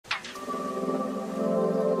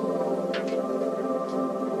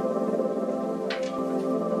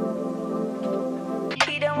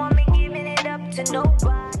Alright,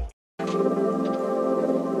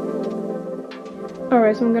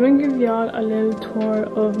 so I'm gonna give y'all a little tour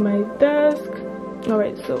of my desk.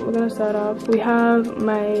 Alright, so we're gonna start off. We have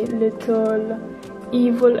my little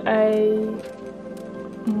evil eye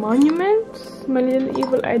monument, my little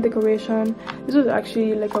evil eye decoration. This was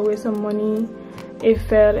actually like a waste of money. It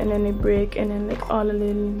fell and then it broke, and then like all the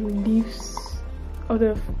little leaves of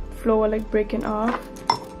the flower like breaking off,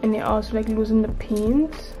 and it also like losing the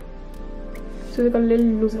paint. So like a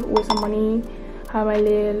little waste of money. Have my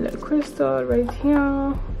little crystal right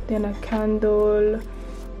here, then a candle.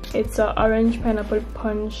 It's a orange pineapple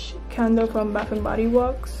punch candle from Bath and Body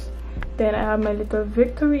Works. Then I have my little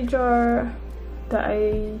victory jar that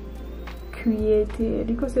I created,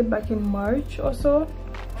 you could say back in March or so.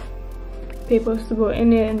 Papers to go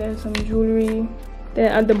in it, and then some jewelry. Then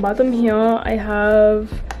at the bottom here I have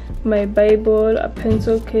my Bible, a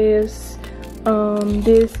pencil case.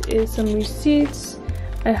 This is some receipts.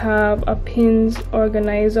 I have a pins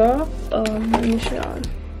organizer. Let me show y'all.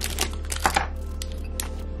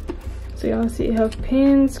 So y'all see I have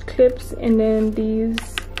pins, clips, and then these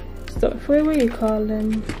stuff. What do you call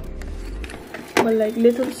them? But like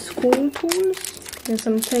little school tools. Then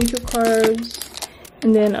some thank you cards,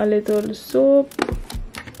 and then a little soap.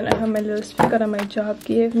 And I have my little speaker that my job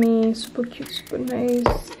gave me. Super cute, super nice.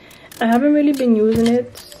 I haven't really been using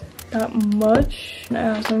it that much. I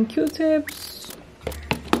have some Q-tips.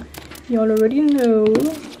 Y'all already know.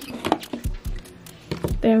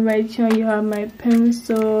 Then right here you have my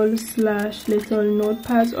pencil slash little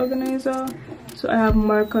notepads organizer. So I have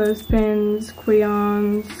markers, pens,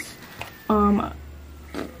 crayons,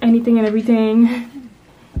 anything and everything.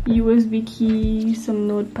 USB keys, some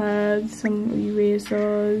notepads, some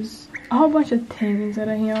erasers, a whole bunch of things that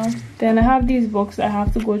are here. Then I have these books I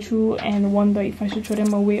have to go through and wonder if I should throw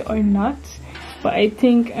them away or not. But I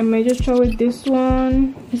think I might just throw with this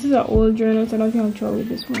one. This is an old journal, so I don't think I'll throw with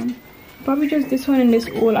this one. Probably just this one and this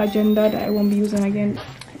old agenda that I won't be using again.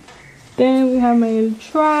 Then we have my little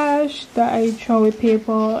trash that I throw with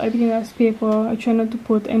paper. Everything that's paper. I try not to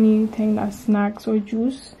put anything that's snacks or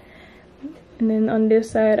juice. And then on this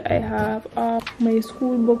side I have my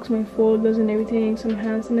school books, my folders and everything. Some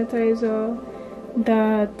hand sanitizer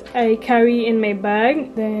that I carry in my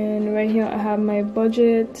bag. Then right here I have my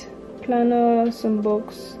budget planner, some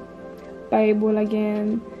books, Bible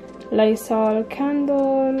again, Lysol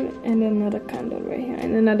candle, and then another candle right here.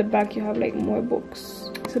 And then at the back you have like more books.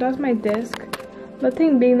 So that's my desk.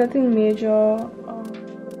 Nothing big, nothing major.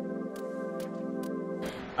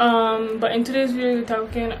 But in today's video we're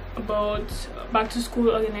talking about back to school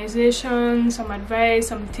organization, some advice,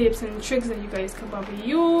 some tips and tricks that you guys can probably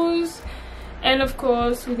use. And of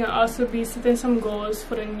course we can also be setting some goals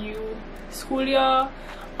for the new school year.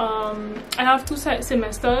 I have 2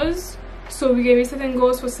 semesters, so we can be setting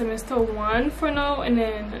goals for semester 1 for now, and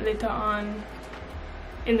then later on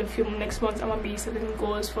in the few next months I'm gonna be setting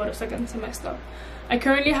goals for the 2nd semester. I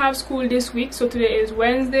currently have school this week, so today is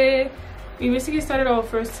Wednesday. We basically started our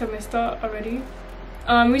 1st semester already.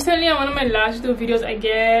 Recently on one of my last little videos I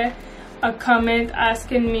get a comment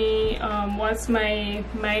asking me what's my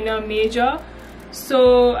minor major.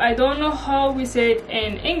 So I don't know how we say it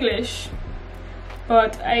in English,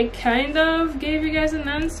 but I kind of gave you guys an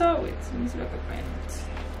answer. Wait, let me see if I can find it.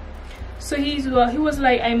 So he was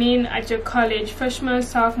like, I mean at your college, freshman,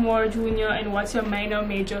 sophomore, junior, and what's your minor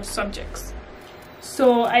major subjects?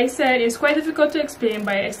 So I said it's quite difficult to explain,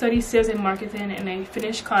 but I study sales and marketing and I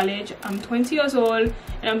finished college. I'm 20 years old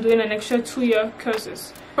and I'm doing an extra 2-year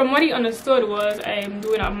courses. From what he understood was I'm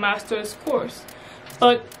doing a master's course,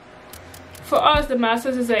 but for us the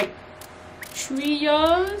master's is like 3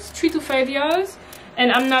 to 5 years,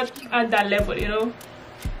 and I'm not at that level, you know.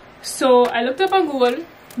 So I looked up on Google,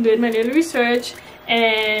 did my little research,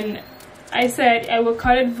 and I said I will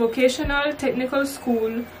call it vocational technical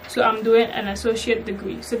school, so I'm doing an associate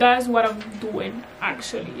degree. So that's what I'm doing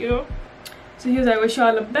actually, you know. So he was like, wish you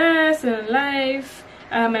all the best in life.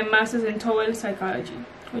 I have my master's in towel psychology,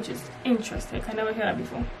 which is interesting. I never heard that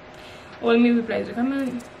before. All me replies to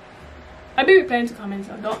comment. I be replying to comments,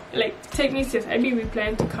 so don't like take me serious. I be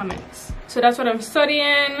replying to comments. So that's what I'm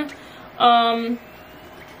studying.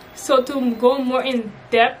 So to go more in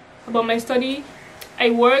depth about my study, I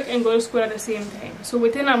work and go to school at the same time. So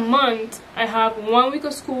within a month I have 1 week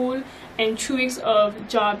of school and 2 weeks of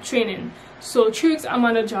job training. So 3 weeks I'm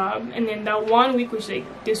on a job, and then that 1 week, which like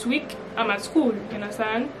this week, I'm at school, you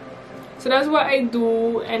understand? So that's what I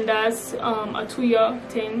do, and that's a 2-year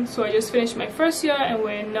thing. So I just finished my 1st year and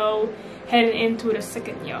we're now heading into the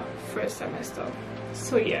 2nd year, 1st semester.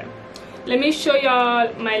 So yeah, let me show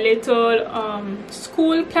y'all my little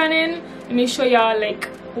school planning. Let me show y'all like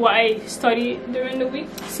what I study during the week.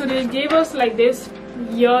 So they gave us like this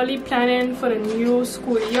yearly planning for the new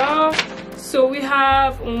school year. So we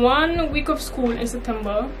have 1 week of school in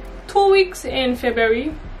September, 2 weeks in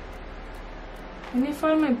February, and they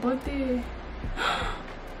follow my birthday.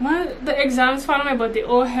 The exams follow my birthday.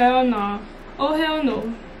 Oh hell no, oh hell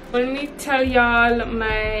no. Let me tell y'all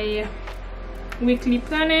my weekly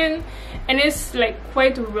planning, and it's like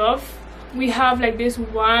quite rough. We have like this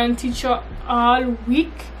one teacher all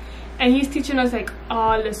week, and he's teaching us like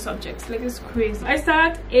all the subjects. Like, it's crazy. I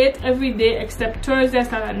start 8 every day except Thursday. I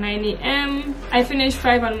start at 9 a.m. I finish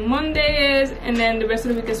 5 on Mondays, and then the rest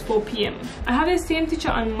of the week is 4 p.m. I have the same teacher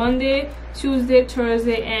on Monday, Tuesday,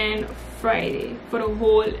 Thursday, and Friday for the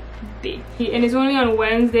whole day. And it's only on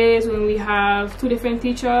Wednesdays when we have 2 different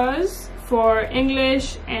teachers for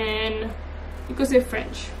English and you could say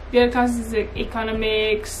French. The other classes is like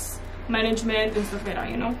economics, management, and stuff like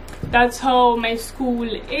that, you know. That's how my school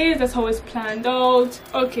is. That's how it's planned out.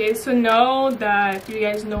 Okay, so now that you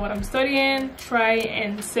guys know what I'm studying, try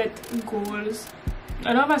and set goals.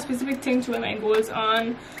 I don't have a specific thing to write my goals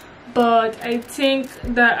on, but I think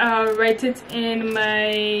that I'll write it in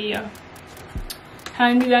my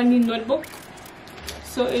handy dandy notebook.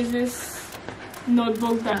 So is this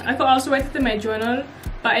notebook that I could also write it in my journal,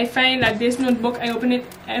 but I find that this notebook, I open it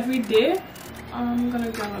every day. I'm gonna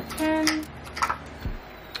grab a pen.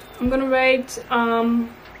 I'm gonna write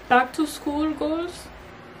back to school goals.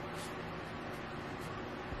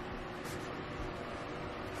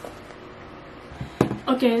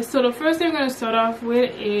 Okay, so the first thing we're gonna start off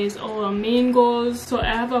with is our main goals. So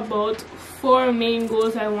I have about 4 main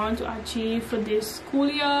goals I want to achieve for this school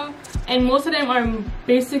year, and most of them are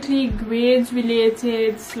basically grades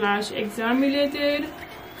related / exam related.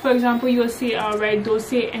 For example, you will see I'll write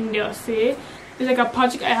dossier and dossier. It's like a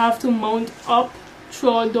project I have to mount up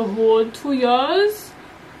throughout the whole 2 years,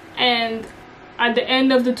 and at the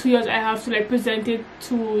end of the 2 years I have to like present it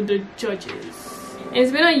to the judges. And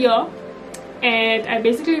it's been a year, and I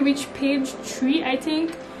basically reached page 3, I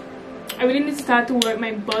think. I really need to start to work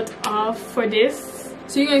my butt off for this.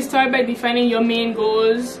 So you're going to start by defining your main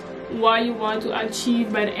goals, what you want to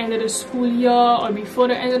achieve by the end of the school year or before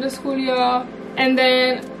the end of the school year. And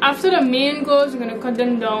then after the main goals, you're going to cut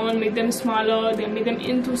them down, make them smaller, then make them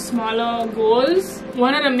into smaller goals.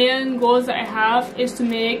 One of the main goals that I have is to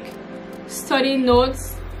make study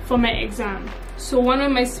notes for my exam. So one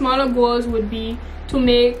of my smaller goals would be to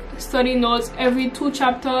make study notes every 2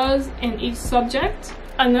 chapters in each subject.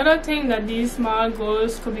 Another thing that these small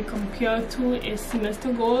goals could be compared to is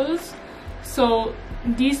semester goals. So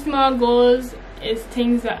these small goals is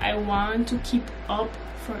things that I want to keep up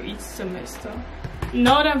for each semester.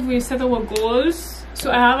 Now that we've set our goals,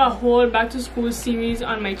 so I have a whole back to school series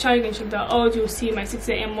on my channel. You can check that out. You'll see my 6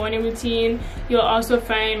 a.m. morning routine. You'll also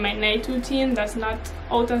find my night routine that's not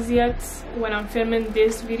out as yet when I'm filming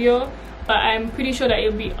this video, but I'm pretty sure that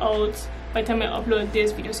it'll be out by the time I upload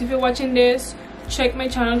this video. So if you're watching this, check my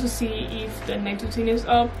channel to see if the night routine is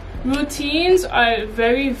up. Routines are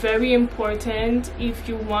very, very important if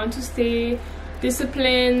you want to stay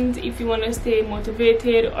disciplined, if you want to stay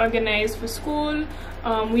motivated, organized for school.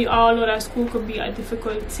 We all know that school could be a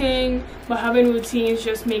difficult thing, but having routines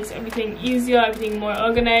just makes everything easier, everything more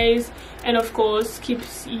organized, and of course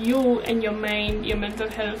keeps you and your mind, your mental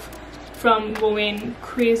health from going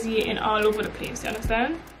crazy and all over the place. You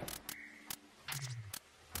understand?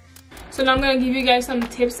 So now I'm going to give you guys some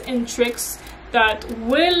tips and tricks that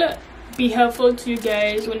will be helpful to you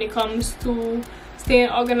guys when it comes to staying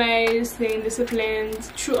organized, staying disciplined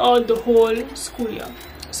throughout the whole school year.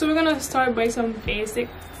 So we're going to start by some basic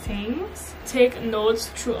things. Take notes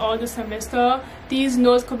throughout the semester. These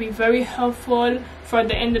notes could be very helpful for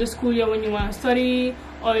the end of the school year when you want to study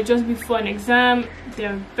or just before an exam.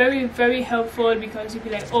 They're very, very helpful because you'll be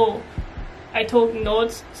like, oh, I took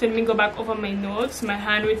notes, so let me go back over my notes, my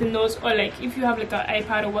handwritten notes, or like if you have like an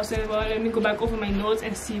iPad or whatever, let me go back over my notes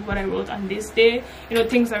and see what I wrote on this day. You know,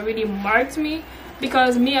 things that really marked me,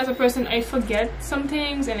 because me as a person, I forget some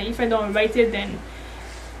things, and if I don't write it, then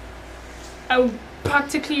I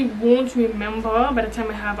practically won't remember by the time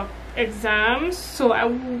I have exams. So I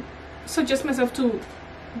will suggest myself to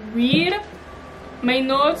read my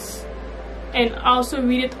notes and also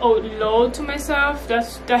read it out loud to myself. That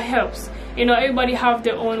helps. You know, everybody have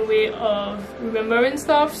their own way of remembering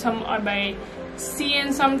stuff. Some are by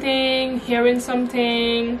seeing something, hearing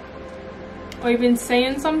something, or even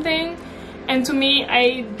saying something. And to me,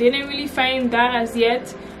 I didn't really find that as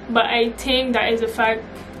yet, but I think that is the fact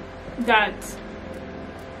that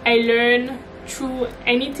I learn through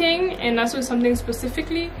anything and not with something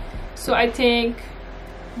specifically. So I think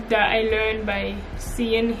that I learn by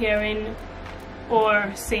seeing, hearing,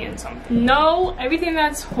 or saying something. Now everything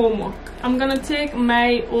that's homework, I'm gonna take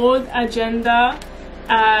my old agenda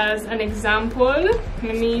as an example.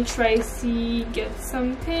 Let me try get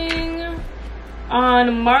something.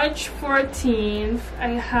 On March 14th, I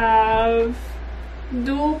have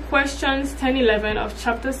do questions 10-11 of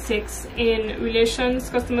chapter 6 in relations,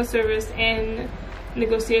 customer service, and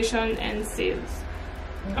negotiation and sales.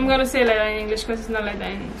 I'm gonna say like that in English because it's not like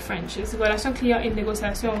that in French. It's relation client et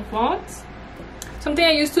négociation vente. Something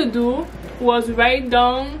I used to do was write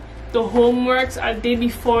down the homeworks a day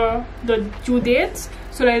before the due date,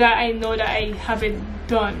 so like that I know that I have it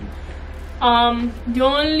done. The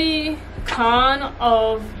only con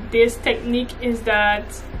of this technique is that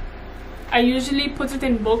I usually put it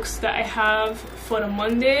in books that I have for the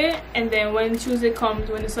Monday, and then when Tuesday comes,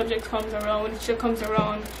 when the subject comes around, when the teacher comes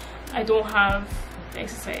around, I don't have the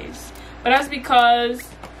exercise. But that's because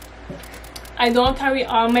I don't carry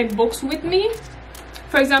all my books with me.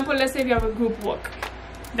 For example, let's say if you have a group work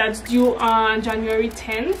that's due on January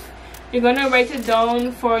 10th, you're gonna write it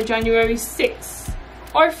down for January 6th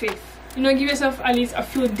or 5th. You know, give yourself at least a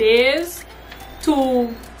few days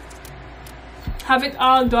to have it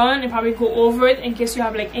all done and probably go over it in case you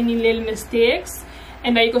have like any little mistakes,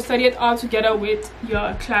 and then you can study it all together with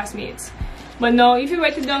your classmates. But now if you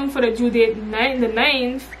write it down for the due date the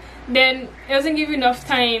 9th, then it doesn't give you enough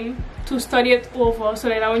time to study it over, so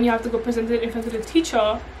that when you have to go present it in front of the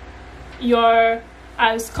teacher, you're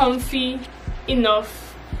as comfy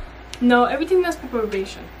enough. Now everything that's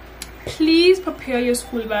preparation. Please prepare your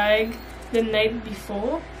school bag the night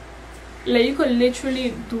before. Like, you could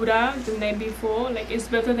literally do that the night before. Like, it's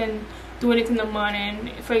better than doing it in the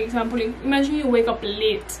morning. For example, imagine you wake up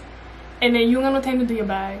late and then you don't have no time to do your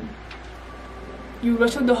bag. You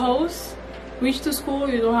rush out the house, reach to school,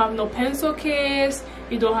 you don't have no pencil case,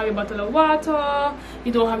 you don't have your bottle of water,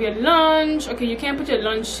 you don't have your lunch. Okay, you can't put your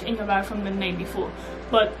lunch in your bag from the night before,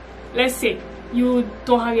 but let's say you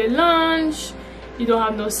don't have your lunch, you don't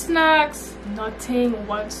have no snacks, nothing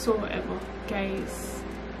whatsoever, guys.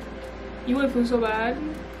 You will feel so bad.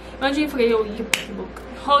 Imagine you forget your book.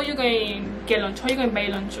 How are you going to get lunch? How are you going to buy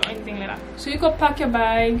lunch or anything like that? So you could pack your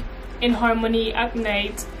bag in harmony at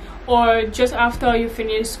night, or just after you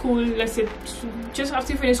finish school. Let's say just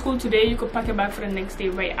after you finish school today, you could pack your bag for the next day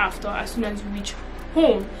right after, as soon as you reach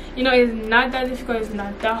home. You know, it's not that difficult, it's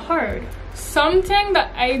not that hard. Something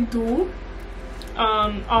that I do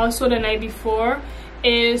also the night before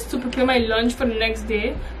is to prepare my lunch for the next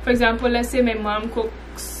day. For example, let's say my mom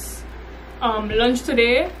cooks lunch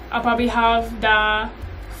today, I'll probably have that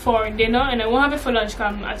for dinner, and I won't have it for lunch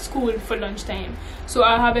because I'm at school for lunchtime. So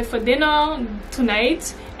I'll have it for dinner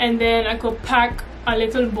tonight, and then I could pack a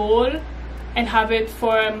little bowl and have it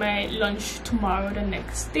for my lunch tomorrow, the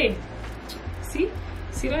next day. See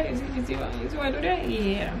that? Is it easy? Is I do that?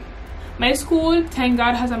 Yeah. My school, thank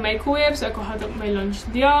God, has a microwave, so I could hot up my lunch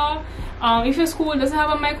there. If your school doesn't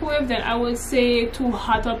have a microwave, then I would say to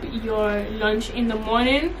hot up your lunch in the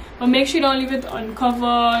morning, but make sure you don't leave it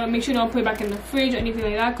uncovered. Make sure you don't put it back in the fridge or anything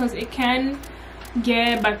like that, because it can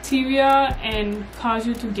get bacteria and cause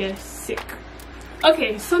you to get sick.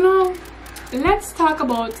 Okay, so now let's talk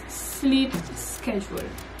about sleep schedule.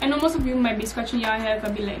 I know most of you might be scratching your head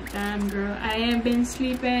and be like, damn girl, I ain't been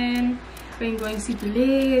sleeping, been going to sleep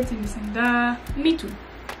late and this and that. Me too.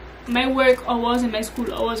 My work hours and my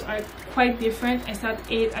school hours are quite different. I start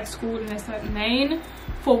 8 at school and I start 9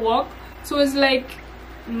 for work, so it's like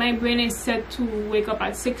my brain is set to wake up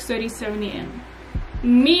at 6:30, 7 a.m.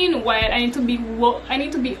 Meanwhile, I need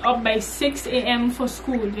to be up by 6 a.m. for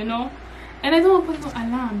school, you know, and I don't want to put no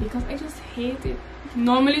alarm because I just hate it.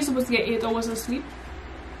 Normally you're supposed to get 8 hours of sleep.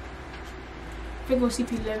 If I go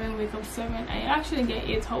sleep 11, wake up 7, I actually get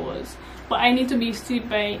 8 hours, but I need to be asleep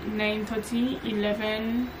by 9:30,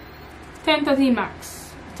 11, 10:30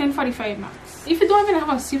 max, 10:45 max. If you don't even have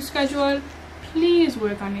a sleep schedule, please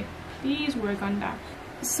work on it. Please work on that.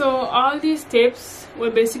 So all these tips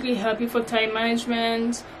will basically help you for time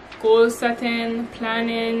management, goal setting,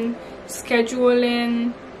 planning,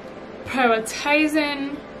 scheduling,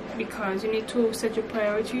 prioritizing, because you need to set your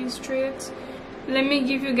priorities straight. Let me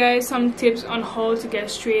give you guys some tips on how to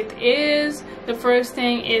get straight A's. The first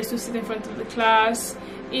thing is to sit in front of the class.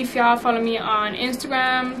 If y'all follow me on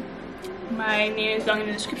Instagram, my name is down in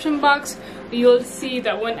the description box. You'll see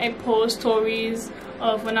that when I post stories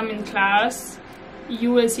of when I'm in class,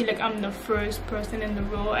 you will see like I'm the first person in the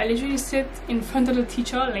row. I literally sit in front of the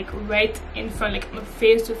teacher, like right in front, like I'm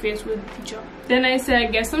face to face with the teacher. Then I say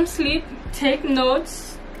get some sleep, take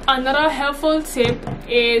notes, Another helpful tip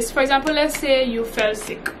is, for example, let's say you fell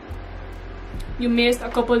sick, you missed a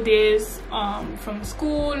couple days from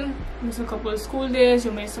school, missed a couple of school days,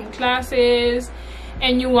 you missed some classes,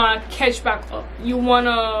 and you want to catch back up. You want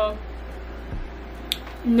to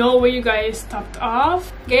know where you guys stopped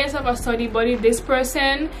off. Get yourself a study buddy. This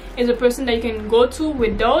person is a person that you can go to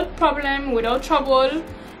without problem, without trouble.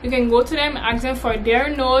 You can go to them, ask them for their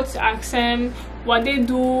notes, ask them what they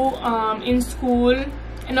do in school.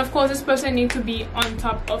 And of course, this person needs to be on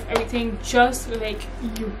top of everything just like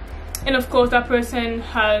you. And of course, that person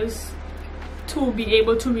has to be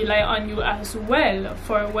able to rely on you as well.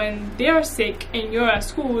 For when they're sick and you're at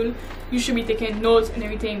school, you should be taking notes and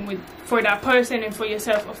everything for that person and for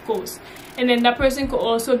yourself, of course. And then that person could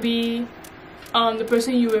also be the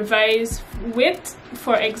person you revise with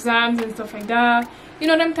for exams and stuff like that. You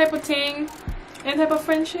know, them type of thing, them type of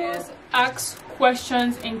friendships. Ask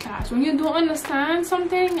questions in class. When you don't understand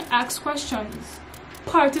something, ask questions.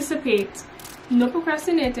 Participate. No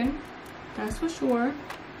procrastinating, that's for sure.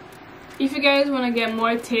 If you guys want to get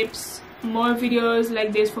more tips, more videos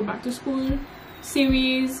like this for back to school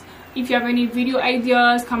series, if you have any video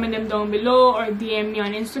ideas, comment them down below or DM me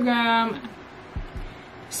on Instagram.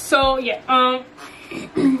 So yeah,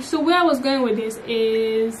 so where I was going with this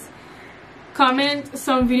is comment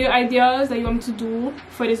some video ideas that you want me to do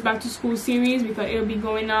for this back to school series, because it'll be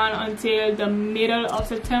going on until the middle of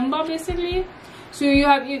September basically. So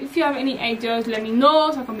if you have any ideas, let me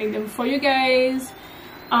know so I can make them for you guys.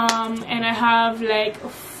 And I have like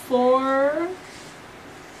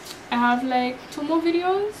 2 more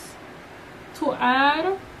videos to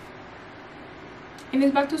add in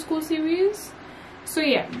this back to school series. So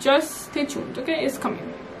yeah, just stay tuned, okay? It's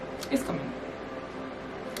coming.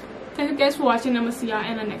 Thank you guys for watching, and I'm gonna see y'all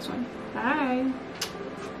in the next one. Bye.